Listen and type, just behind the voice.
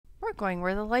We're going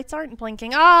where the lights aren't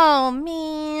blinking. Oh,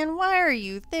 man. Why are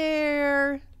you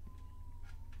there?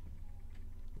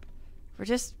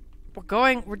 Is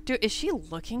she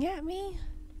looking at me?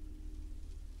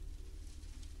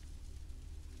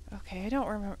 Okay, I don't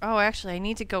remember. Oh, actually, I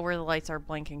need to go where the lights are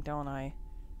blinking, don't I?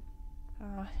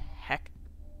 Oh, heck.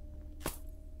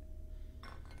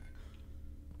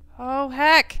 Oh,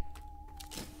 heck!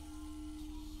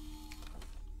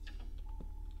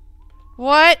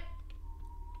 What?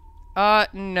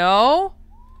 No.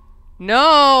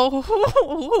 No!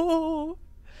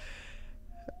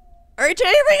 Are you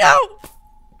chasing me out?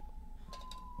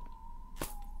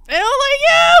 I don't like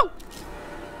you!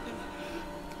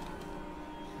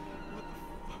 What the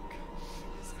fuck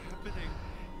is happening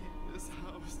in this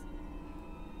house?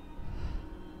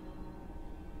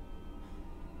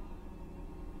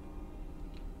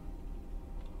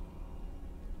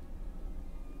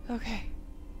 Okay.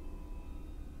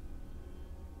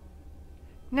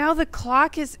 Now the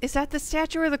clock is that the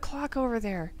statue or the clock over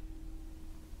there?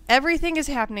 Everything is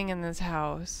happening in this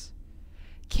house.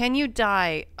 Can you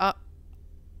die?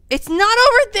 It's not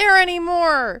over there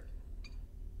anymore!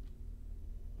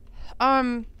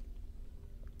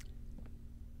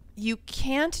 You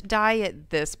can't die at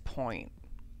this point.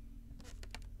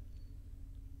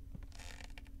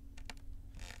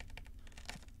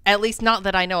 At least not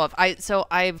that I know of. So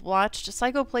I've watched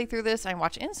Psycho play through this, I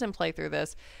watched Instant play through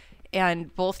this,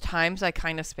 and both times I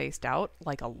kind of spaced out,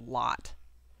 like a lot.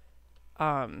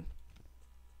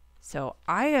 So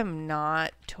I am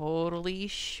not totally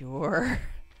sure.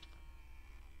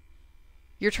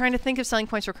 You're trying to think of selling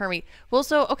points for Kermie. Well,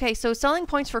 okay, so selling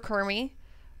points for Kermie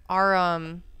are,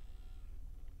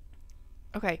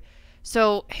 okay,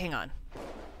 so hang on.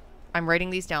 I'm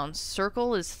writing these down.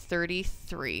 Circle is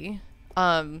 33.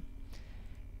 At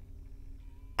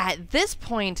this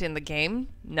point in the game,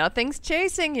 nothing's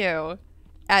chasing you.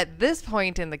 At this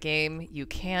point in the game, you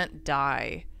can't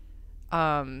die.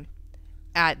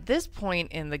 At this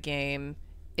point in the game,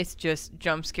 it's just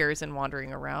jump scares and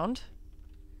wandering around.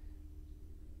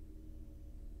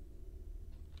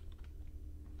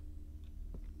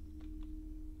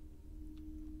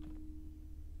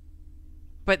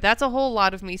 But that's a whole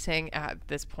lot of me saying at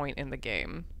this point in the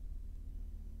game.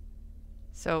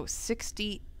 So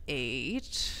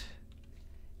 68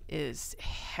 is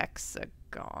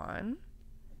hexagon.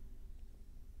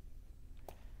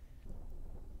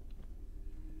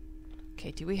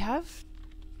 Okay, do we have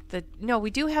the... No, we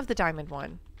do have the diamond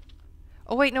one.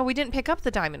 Oh wait, no, we didn't pick up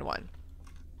the diamond one.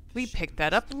 We picked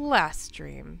that up last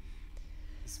stream.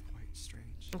 It's quite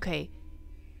strange. Okay.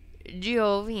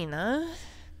 Giovina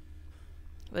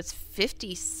was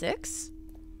 56?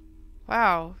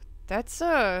 Wow, that's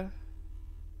a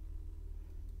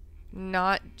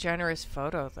not generous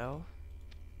photo though.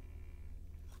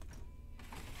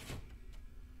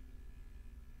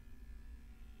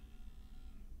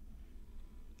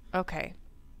 Okay.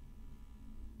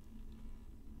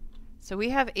 So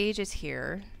we have ages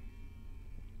here.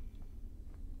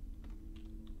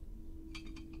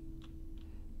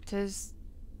 Does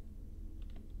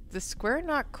the square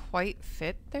not quite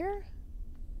fit there?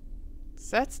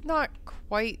 So that's not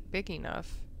quite big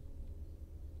enough.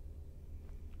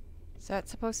 Is that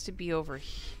supposed to be over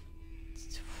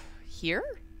here?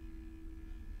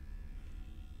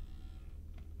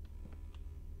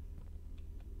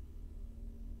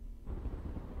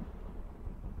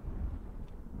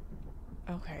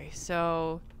 Okay,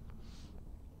 so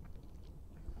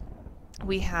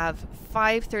we have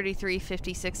 5, 33,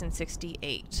 56, and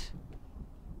 68.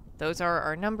 Those are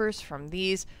our numbers from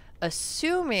these,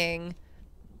 assuming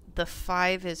the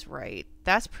 5 is right.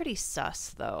 That's pretty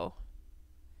sus, though.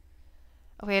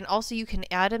 Okay, and also you can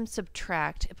add and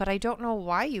subtract, but I don't know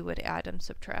why you would add and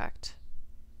subtract.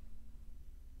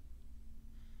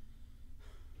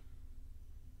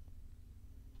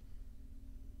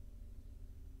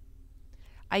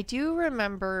 I do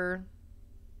remember,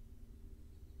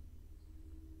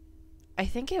 I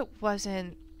think it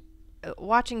wasn't,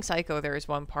 watching Psycho, there is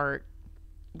one part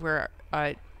where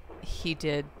he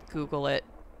did Google it,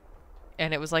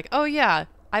 and it was like, oh yeah,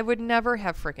 I would never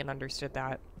have frickin' understood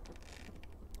that.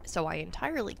 So I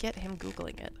entirely get him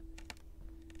Googling it.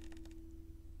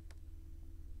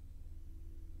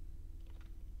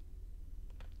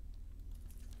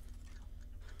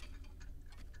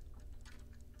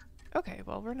 Okay,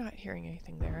 well, we're not hearing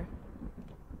anything there.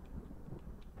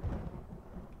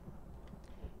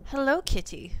 Hello,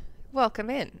 kitty. Welcome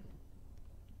in.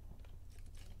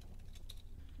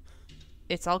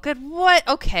 It's all good. What?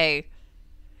 Okay.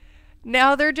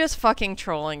 Now they're just fucking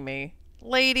trolling me.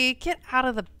 Lady, get out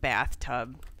of the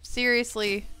bathtub.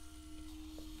 Seriously?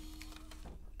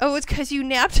 Oh, it's because you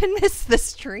napped and missed the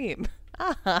stream.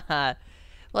 Well,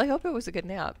 I hope it was a good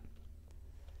nap.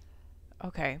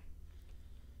 Okay.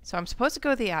 So I'm supposed to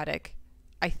go to the attic.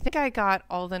 I think I got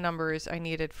all the numbers I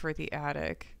needed for the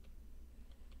attic.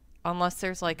 Unless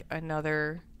there's like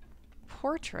another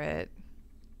portrait.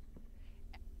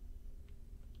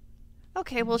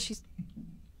 Okay, well, she's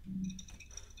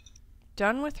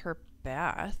done with her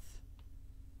bath.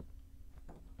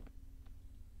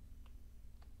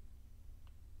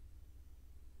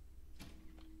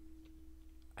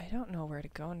 I don't know where to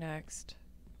go next.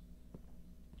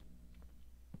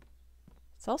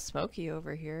 It's all smoky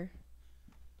over here.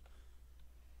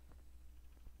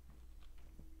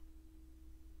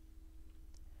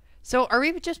 So are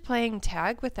we just playing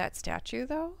tag with that statue,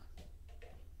 though?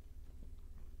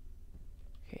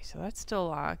 Okay, so that's still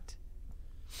locked.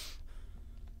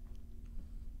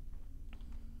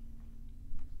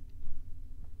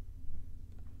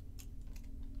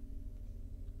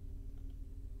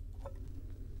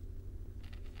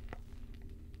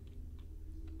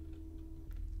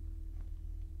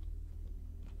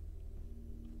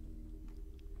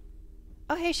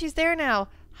 Oh, hey, she's there now.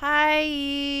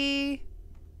 Hi.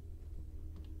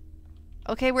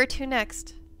 Okay, where to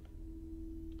next?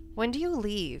 When do you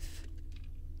leave?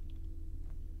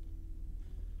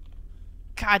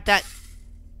 God, that...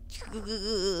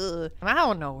 I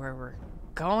don't know where we're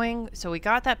going. So we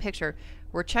got that picture.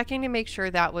 We're checking to make sure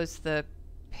that was the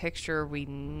picture we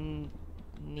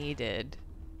needed.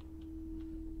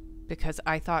 Because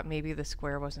I thought maybe the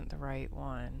square wasn't the right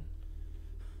one.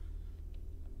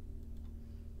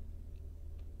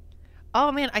 Oh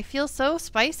man, I feel so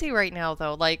spicy right now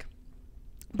though. Like,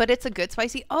 but it's a good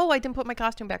spicy. Oh, I didn't put my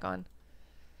costume back on.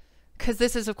 Because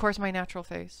this is, of course, my natural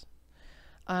face.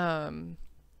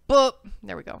 Boop.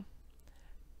 There we go.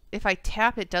 If I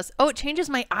tap, it does... Oh, it changes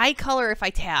my eye color if I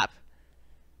tap.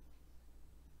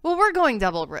 Well, we're going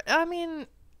double red. I mean,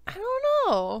 I don't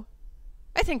know.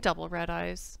 I think double red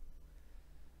eyes.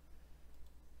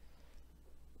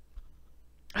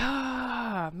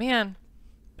 Ah, man.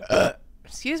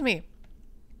 Excuse me.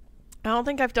 I don't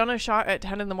think I've done a shot at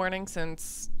 10 in the morning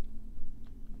since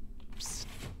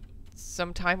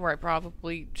some time where I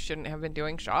probably shouldn't have been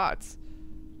doing shots.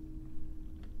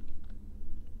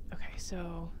 Okay,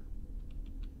 so...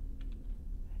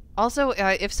 Also,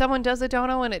 if someone does a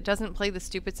dono and it doesn't play the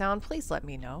stupid sound, please let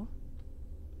me know.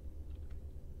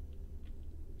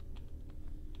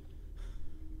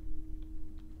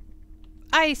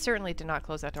 I certainly did not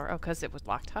close that door. Oh, because it was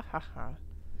locked. Ha ha ha.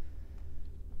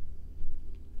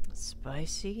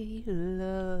 Spicy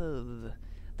love.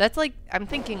 That's like, I'm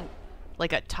thinking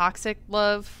like a toxic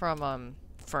love from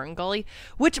Fern Gully,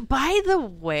 which, by the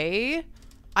way,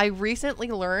 I recently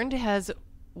learned has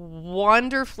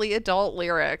wonderfully adult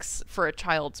lyrics for a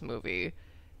child's movie.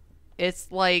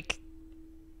 It's like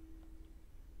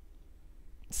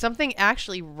something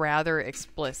actually rather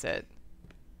explicit.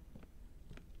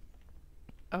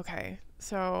 Okay,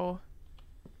 so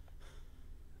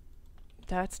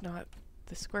that's not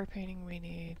the square painting we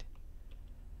need.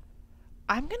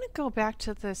 I'm gonna go back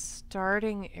to the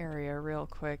starting area real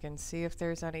quick and see if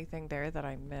there's anything there that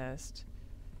I missed.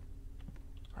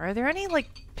 Are there any,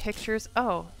 like, pictures?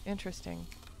 Oh, interesting.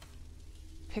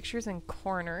 Pictures in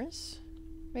corners,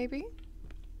 maybe?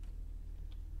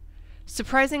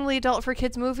 Surprisingly adult for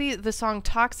kids movie, the song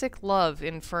Toxic Love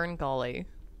in Fern Gully.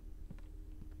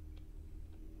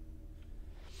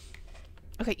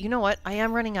 Okay, you know what? I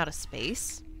am running out of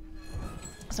space.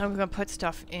 So I'm gonna put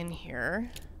stuff in here.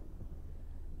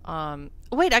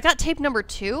 Wait, I got tape number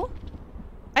 2?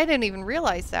 I didn't even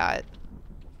realize that.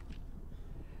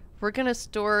 We're gonna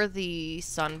store the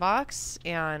sun box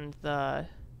and the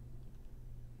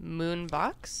moon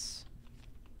box.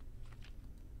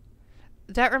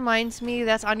 That reminds me,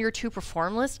 that's on your to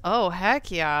perform list? Oh,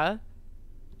 heck yeah.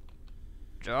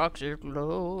 Toxic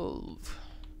love.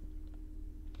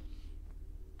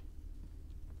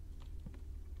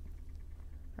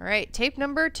 Alright, tape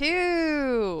number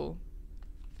 2.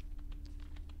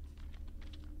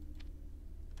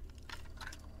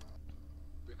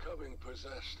 Becoming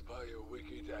possessed by a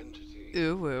wicked entity.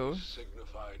 Ooh.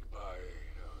 Signified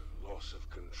by loss of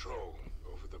control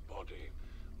over the body,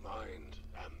 mind,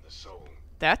 and the soul.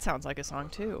 That sounds like a song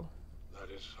too. That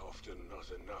is often not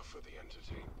enough for the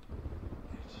entity.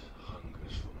 It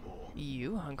hungers for more.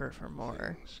 You hunger for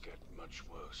more. Things get much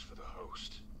worse for the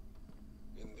host.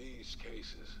 In these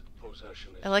cases,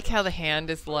 possession is... I like how the hand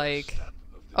is like,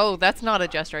 oh, that's not a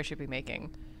gesture I should be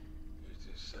making.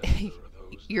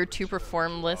 Your to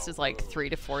perform list is like 3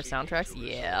 to 4 soundtracks?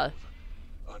 Yeah.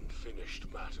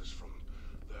 Unfinished matters from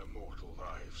their mortal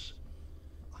lives.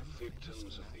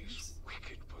 Victims of the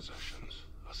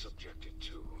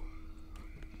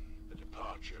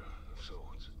departure of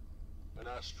sorts. An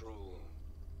astral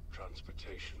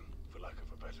transportation, for lack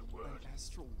of a better word.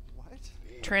 Astral what?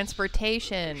 These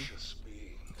Transportation. malicious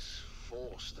beings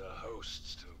force their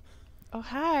hosts to Oh,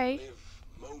 hi. live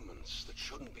moments that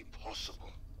shouldn't be possible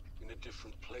in a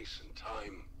different place and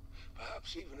time,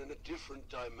 perhaps even in a different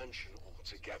dimension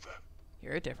altogether.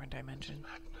 You're a different dimension.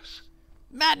 Madness.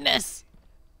 Madness!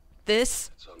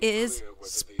 This It's is unclear whether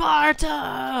Sparta!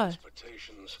 these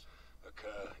transportations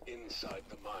occur inside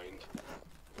the mind,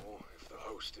 or if the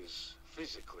host is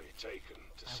physically taken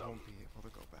to I some won't be able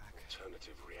to go back.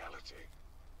 alternative reality.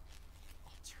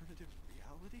 Alternative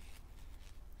reality?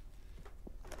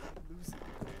 I'm losing my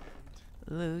mind.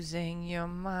 Losing your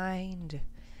mind.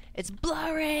 It's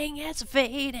blurring, it's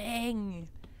fading.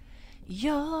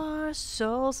 Your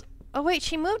soul's... Oh, wait,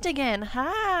 she moved again.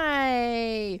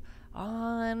 Hi!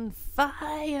 On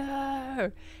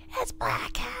fire. It's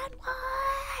black and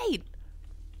white.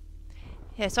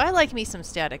 Yeah, so I like me some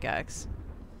Static X.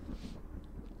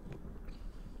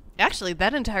 Actually,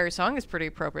 that entire song is pretty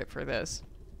appropriate for this.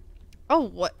 Oh,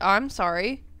 what? I'm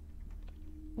sorry.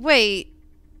 Wait.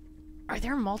 Are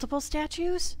there multiple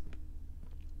statues?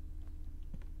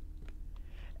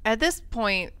 At this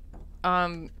point,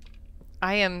 I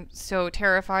am so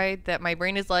terrified that my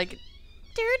brain is like,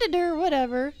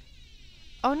 whatever.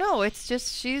 Oh no, it's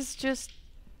just,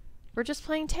 we're just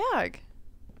playing tag.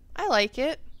 I like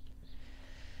it.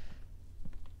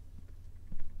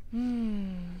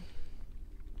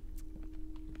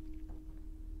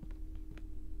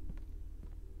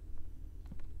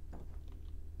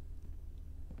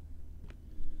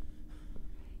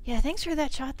 Yeah, thanks for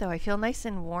that shot though. I feel nice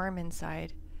and warm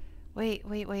inside. Wait.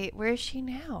 Where is she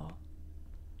now?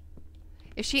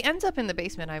 If she ends up in the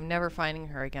basement, I'm never finding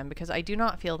her again because I do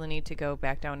not feel the need to go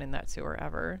back down in that sewer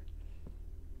ever.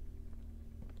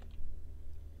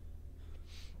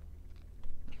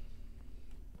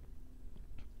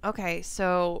 Okay,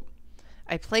 so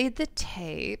I played the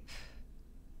tape.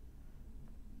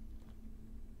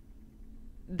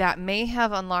 That may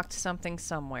have unlocked something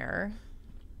somewhere.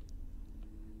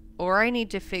 Or I need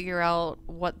to figure out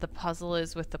what the puzzle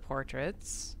is with the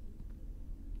portraits.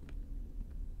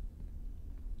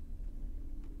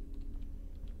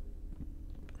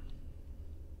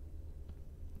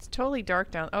 It's totally dark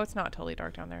down... Oh, it's not totally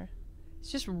dark down there.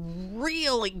 It's just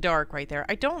really dark right there.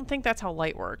 I don't think that's how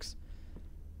light works.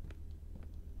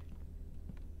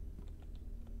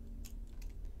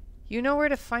 You know where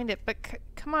to find it, but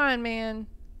come on, man.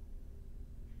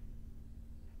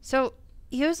 So,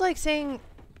 he was like saying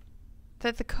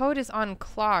that the code is on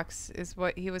clocks, is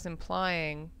what he was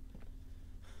implying.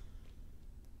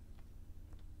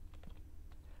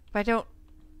 But I don't...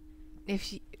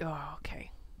 If you... Oh,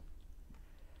 okay.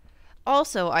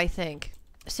 Also, I think...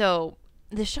 So,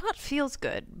 the shot feels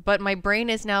good, but my brain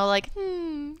is now like,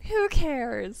 who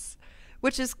cares?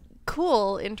 Which is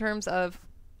cool in terms of...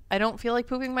 I don't feel like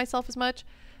pooping myself as much,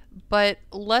 but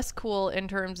less cool in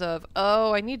terms of,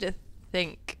 oh, I need to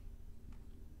think.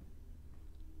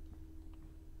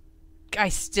 I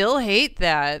still hate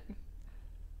that.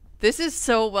 This is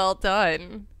so well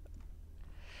done.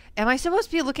 Am I supposed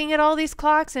to be looking at all these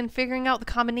clocks and figuring out the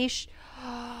combination?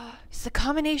 Is the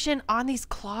combination on these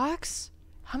clocks?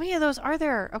 How many of those are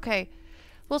there? Okay.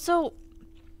 Well, so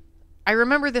I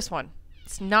remember this one.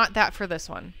 It's not that for this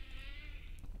one.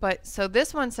 But so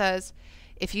this one says,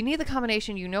 if you need the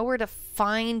combination, you know where to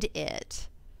find it.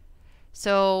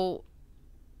 So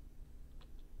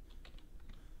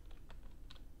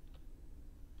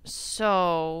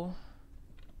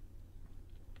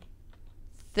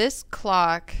this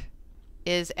clock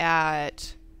is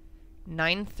at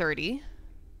 9:30.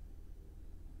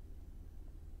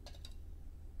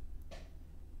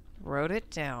 Wrote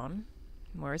it down.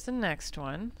 Where's the next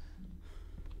one?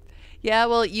 Yeah,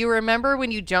 well, you remember when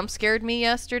you jump scared me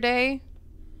yesterday?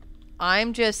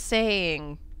 I'm just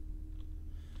saying.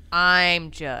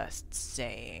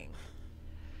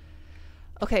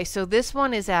 Okay, so this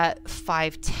one is at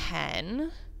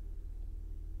 5:10.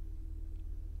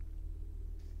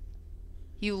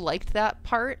 You liked that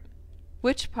part?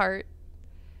 Which part?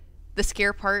 The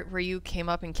scare part where you came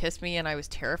up and kissed me and I was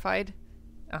terrified?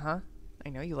 Uh-huh. I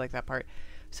know you like that part.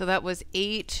 So that was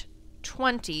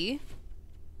 8:20.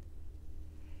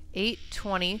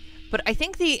 8:20. But I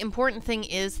think the important thing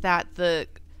is that the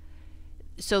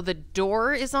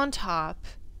door is on top,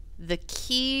 the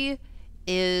key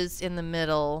is in the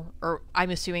middle, or I'm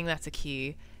assuming that's a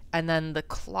key, and then the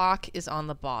clock is on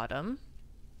the bottom.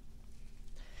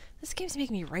 This game's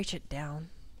making me write it down.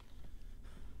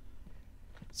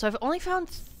 So I've only found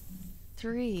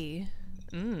 3.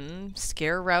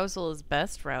 Scare rousal is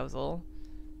best rousal.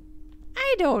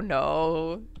 I don't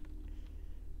know.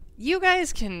 You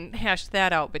guys can hash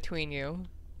that out between you.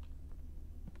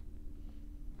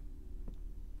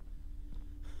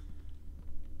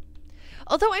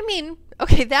 Although, I mean,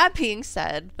 okay, that being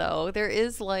said, though, there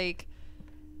is, like,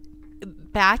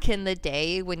 back in the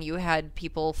day when you had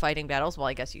people fighting battles, well,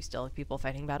 I guess you still have people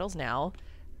fighting battles now,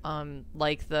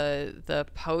 like the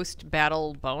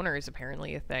post-battle boner is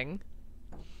apparently a thing.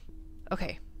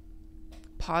 Okay.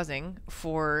 Pausing.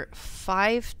 For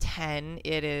 510,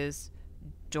 it is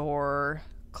door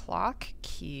clock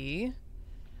key.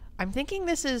 I'm thinking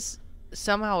this is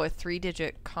somehow a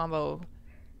 3-digit combo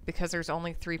because there's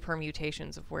only 3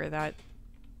 permutations of where that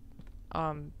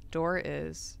door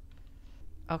is.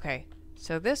 Okay,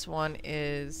 so this one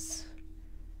is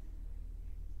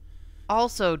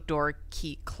also door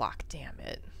key clock, damn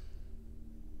it.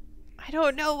 I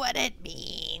don't know what it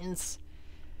means.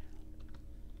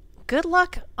 Good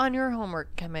luck on your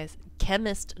homework,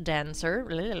 chemist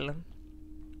dancer.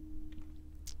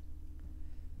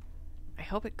 I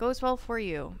hope it goes well for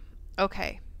you.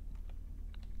 Okay.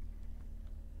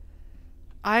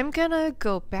 I'm gonna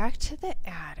go back to the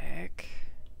attic.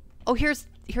 Oh, here's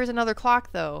another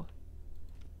clock, though.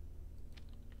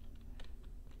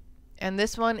 And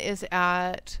this one is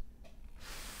at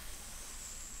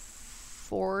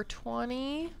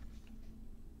 4:20.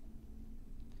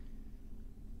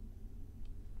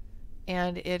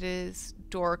 And it is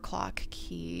door clock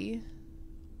key.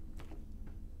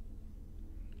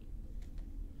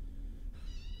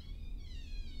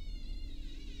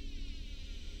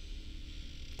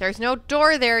 There's no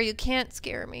door there. You can't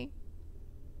scare me.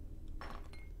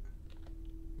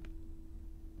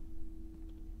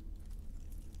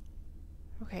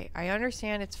 Okay, I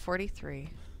understand it's 43.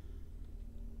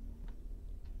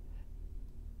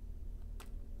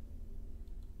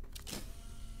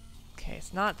 Okay,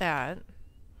 it's not that.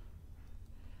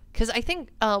 Because I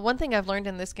think one thing I've learned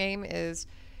in this game is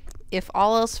if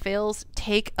all else fails,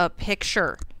 take a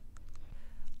picture.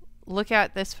 Look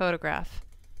at this photograph.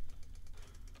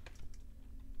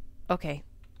 Okay.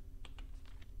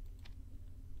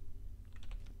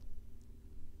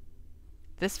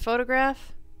 This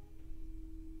photograph?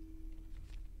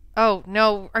 Oh,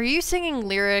 no. Are you singing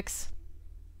lyrics?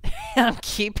 I'm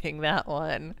keeping that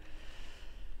one.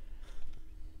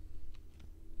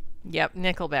 Yep,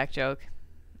 Nickelback joke.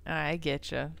 I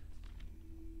getcha.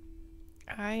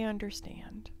 I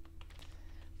understand.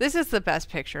 This is the best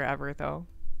picture ever, though.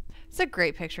 It's a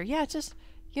great picture. Yeah, just,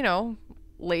 you know,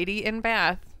 lady in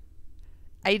bath.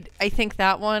 I think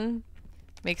that one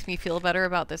makes me feel better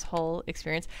about this whole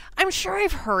experience. I'm sure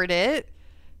I've heard it.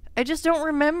 I just don't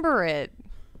remember it.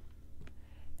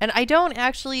 And I don't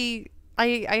actually...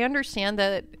 I understand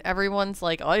that everyone's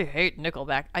like, oh, I hate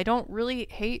Nickelback. I don't really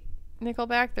hate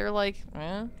Nickelback. They're like,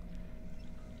 eh.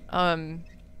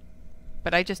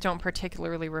 But I just don't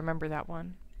particularly remember that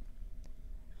one.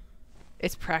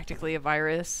 It's practically a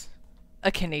virus.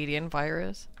 A Canadian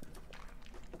virus.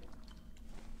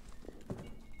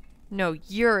 No,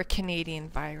 you're a Canadian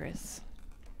virus.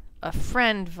 A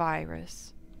friend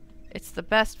virus. It's the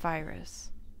best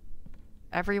virus.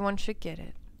 Everyone should get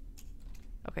it.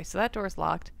 Okay, so that door's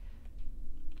locked.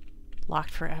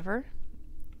 Locked forever?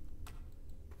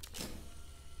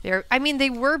 I mean, they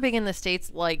were big in the States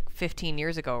like 15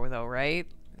 years ago, though, right?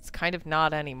 It's kind of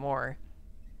not anymore.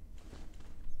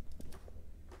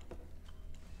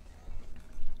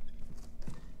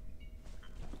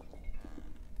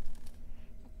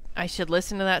 I should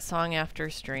listen to that song after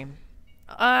stream.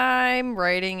 I'm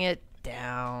writing it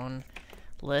down.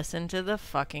 Listen to the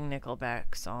fucking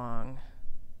Nickelback song.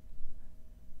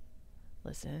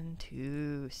 Listen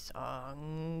to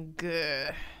song.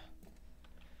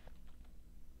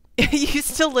 You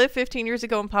still live 15 years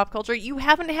ago in pop culture? You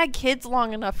haven't had kids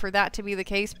long enough for that to be the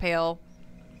case, Pale.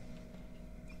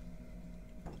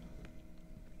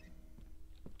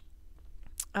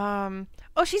 Oh,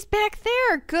 she's back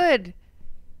there. Good.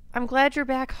 I'm glad you're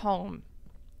back home.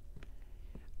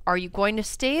 Are you going to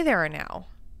stay there now?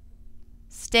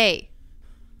 Stay.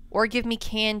 Or give me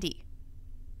candy.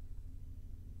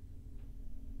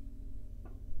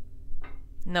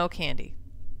 No candy.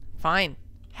 Fine.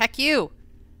 Heck you.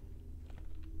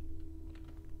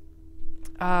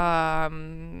 Da,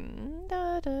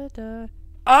 da, da.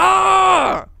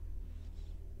 Ah!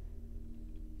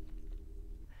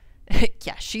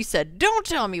 Yeah, she said, don't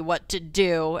tell me what to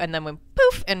do. And then went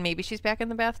poof, and maybe she's back in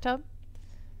the bathtub.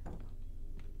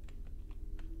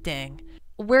 Dang.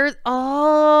 Where?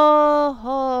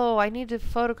 Oh, I need to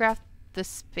photograph the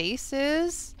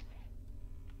spaces.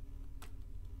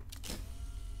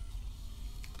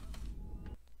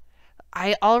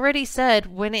 I already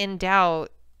said, when in doubt,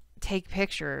 take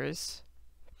pictures.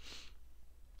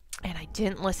 And I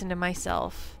didn't listen to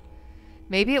myself.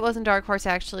 Maybe it wasn't Dark Horse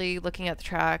actually. Looking at the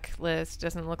track list,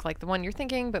 doesn't look like the one you're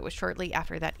thinking, but was shortly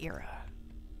after that era.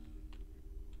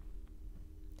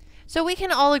 So we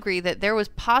can all agree that there was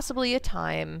possibly a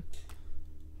time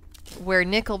where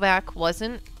Nickelback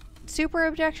wasn't super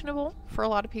objectionable for a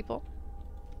lot of people.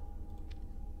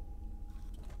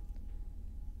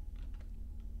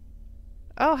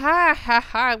 Oh, ha, ha,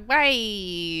 ha,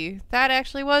 way. That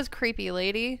actually was creepy,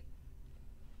 lady.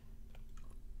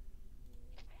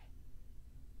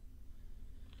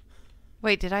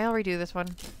 Wait, did I already do this one?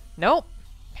 Nope.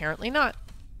 Apparently not.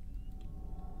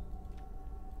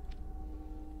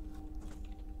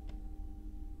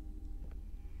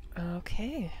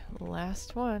 Okay,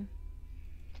 last one.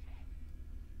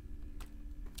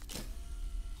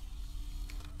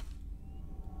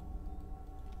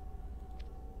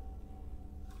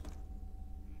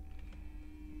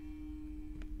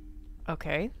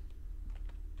 Okay.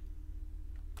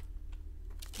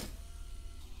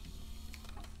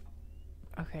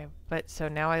 Okay, but so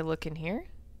now I look in here.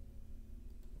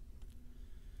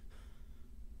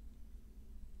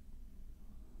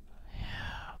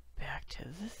 Back to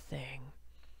the thing.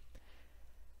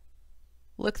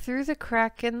 Look through the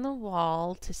crack in the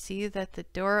wall to see that the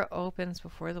door opens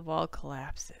before the wall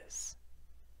collapses.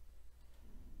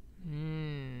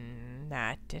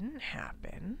 That didn't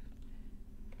happen.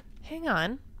 Hang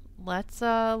on. Let's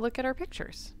look at our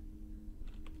pictures.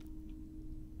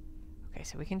 Okay,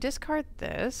 so we can discard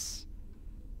this.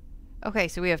 Okay,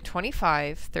 so we have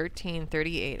 25, 13,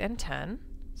 38, and 10.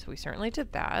 So we certainly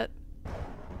did that.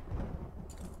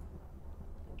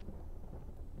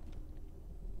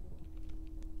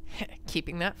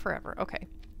 Keeping that forever. Okay.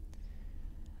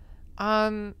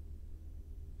 Am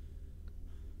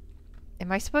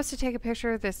I supposed to take a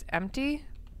picture of this empty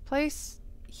place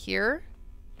here?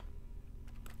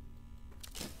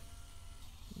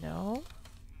 No.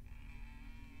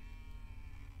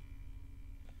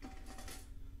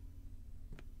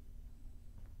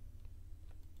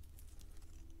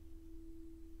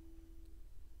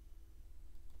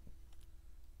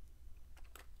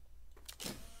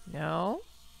 No.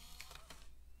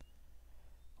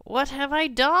 What have I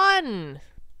done?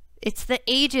 It's the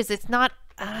ages. It's not.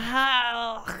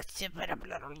 That's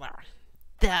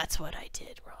what I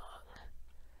did wrong.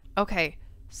 Okay,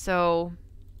 so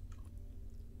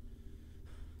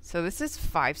this is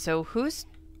 5. So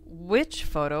which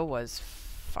photo was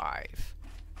 5?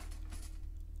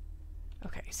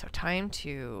 Okay, so time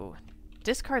to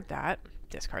discard that.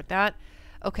 Discard that.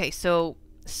 Okay, so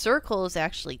circle is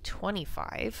actually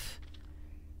 25.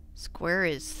 Square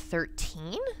is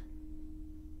 13.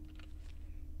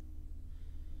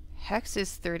 Hex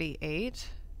is 38.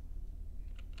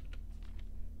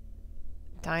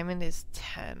 Diamond is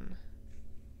 10.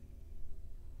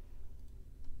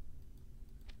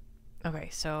 Okay,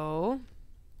 so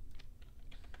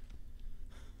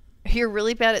you're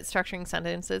really bad at structuring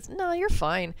sentences. No, you're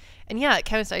fine. And yeah,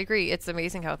 chemist, I agree. It's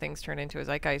amazing how things turn into a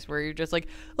zeitgeist where you're just like,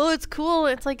 oh, it's cool.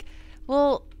 It's like,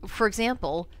 well, for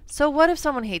example, so what if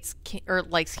someone hates or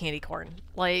likes candy corn?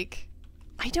 Like,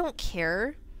 I don't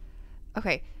care.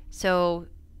 Okay, so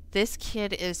this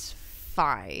kid is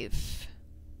 5.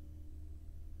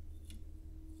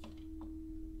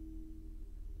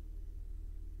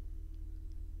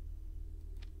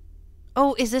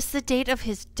 Oh, is this the date of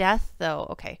his death, though?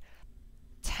 Okay.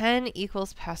 10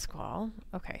 equals Pascal.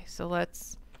 Okay, so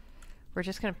we're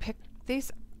just going to pick these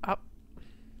up.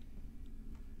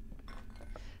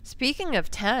 Speaking of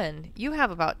 10, you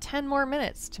have about 10 more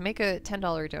minutes to make a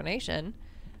 $10 donation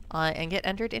and get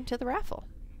entered into the raffle.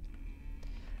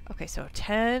 Okay, so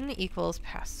 10 equals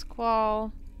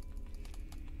Pascal.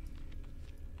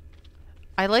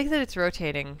 I like that it's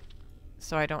rotating,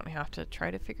 so I don't have to try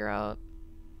to figure out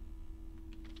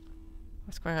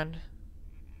what's going on.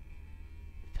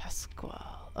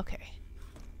 Pascal. Okay.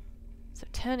 So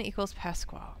 10 equals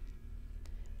Pascal.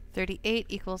 38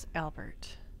 equals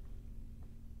Albert.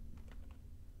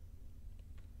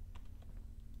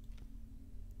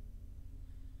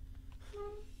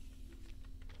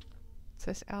 Is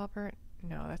this Albert?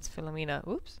 No, that's Philomena.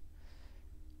 Oops.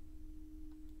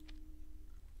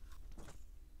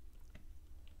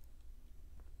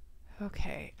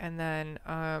 Okay, and then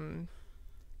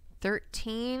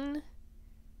 13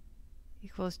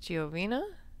 equals Giovina.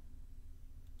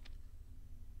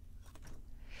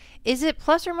 Is it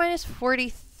plus or minus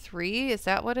 43? Is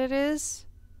that what it is?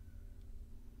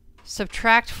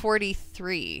 Subtract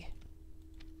 43.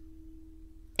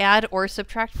 Add or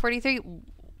subtract 43.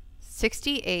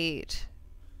 68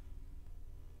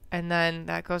 And then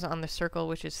that goes on the circle,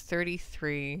 which is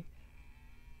 33.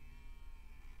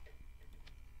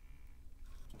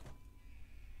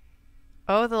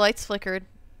 Oh, the lights flickered.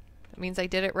 That means I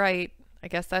did it right. I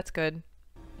guess that's good.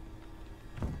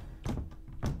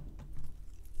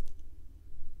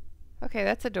 Okay,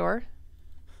 that's a door.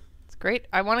 It's great.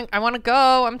 I want to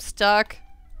go. I'm stuck.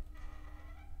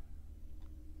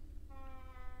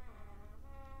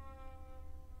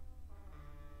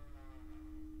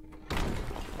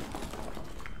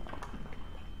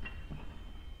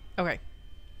 Okay.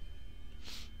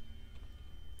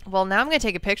 Well, now I'm going to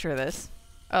take a picture of this.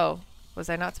 Oh, was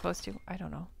I not supposed to? I don't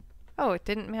know. Oh, it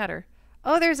didn't matter.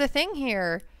 Oh, there's a thing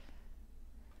here.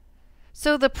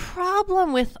 So the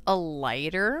problem with a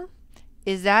lighter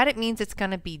is that it means it's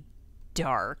going to be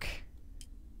dark.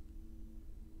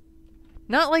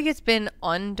 Not like it's been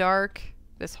undark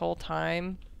this whole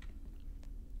time.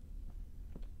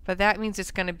 But that means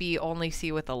it's going to be only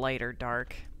see with a lighter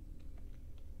dark.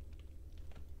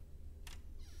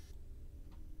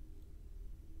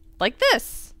 Like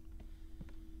this.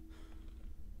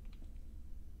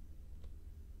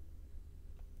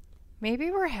 Maybe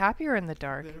we're happier in the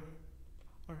dark. There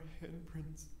are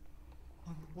handprints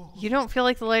on the wall. You don't feel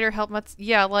like the lighter helped much?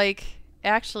 Yeah, like,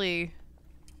 actually,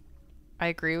 I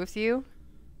agree with you.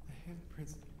 The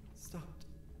handprints stopped.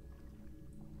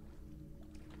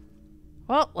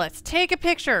 Well, let's take a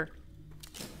picture.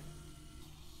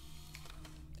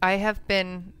 I have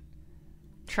been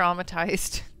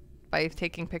traumatized by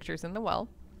taking pictures in the well.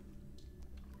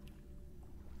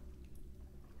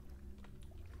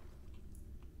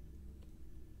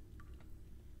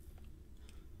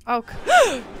 Oh.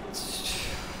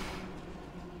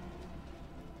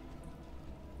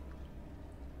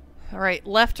 All right,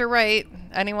 left or right?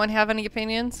 Anyone have any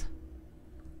opinions?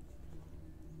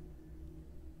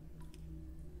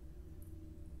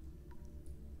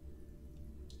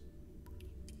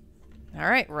 All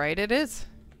right, right it is.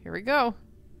 Here we go.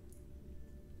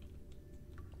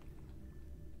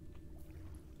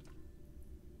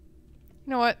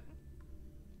 You know what?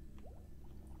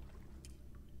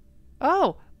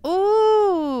 Oh,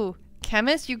 ooh,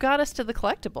 chemist, you got us to the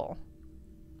collectible.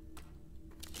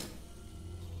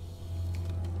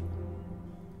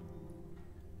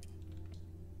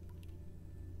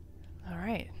 All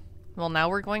right. Well, now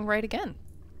we're going right again.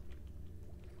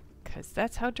 Because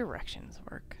that's how directions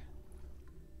work.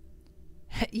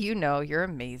 You know, you're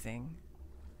amazing.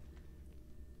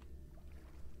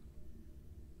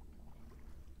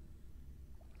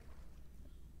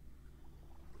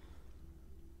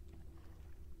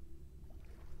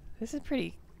 This is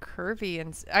pretty curvy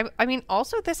and I mean,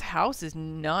 also this house is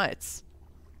nuts.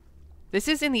 This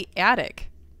is in the attic.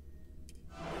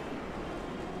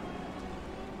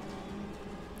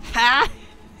 Ha!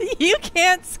 You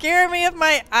can't scare me if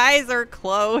my eyes are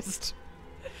closed.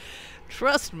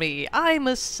 Trust me, I'm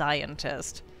a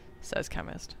scientist, says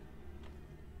chemist.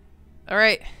 All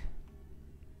right.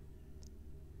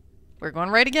 We're going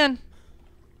right again.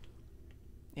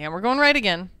 Yeah, we're going right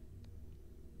again.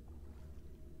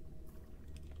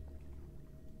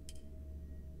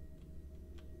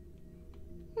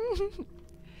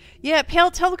 Yeah,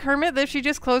 Pale, tell Kermit that if she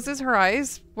just closes her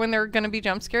eyes when they're gonna be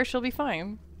jump scares, she'll be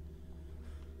fine.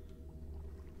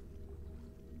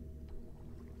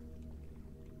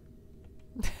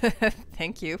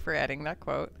 Thank you for adding that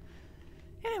quote.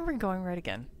 And we're going right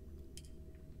again.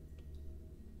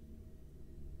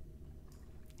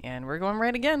 And we're going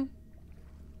right again.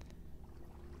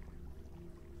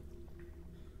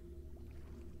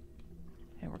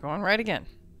 And we're going right again.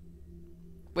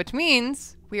 Which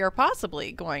means we are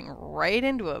possibly going right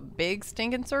into a big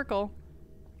stinking circle.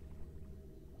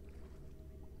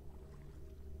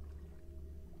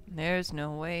 There's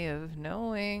no way of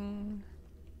knowing.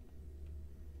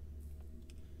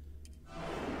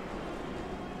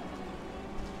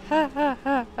 Ha ha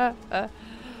ha ha ha.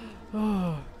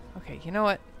 Oh, okay, you know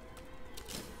what?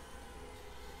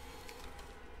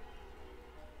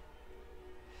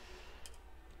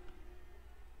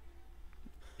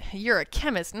 You're a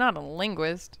chemist, not a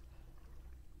linguist.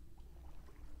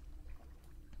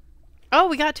 Oh,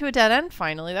 we got to a dead end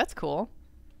finally. That's cool.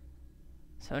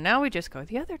 So now we just go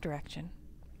the other direction.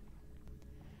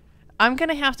 I'm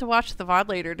gonna have to watch the VOD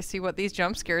later to see what these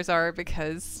jump scares are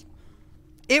because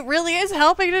it really is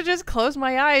helping to just close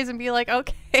my eyes and be like,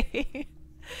 okay.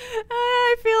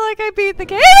 I feel like I beat the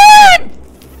game.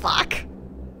 Fuck.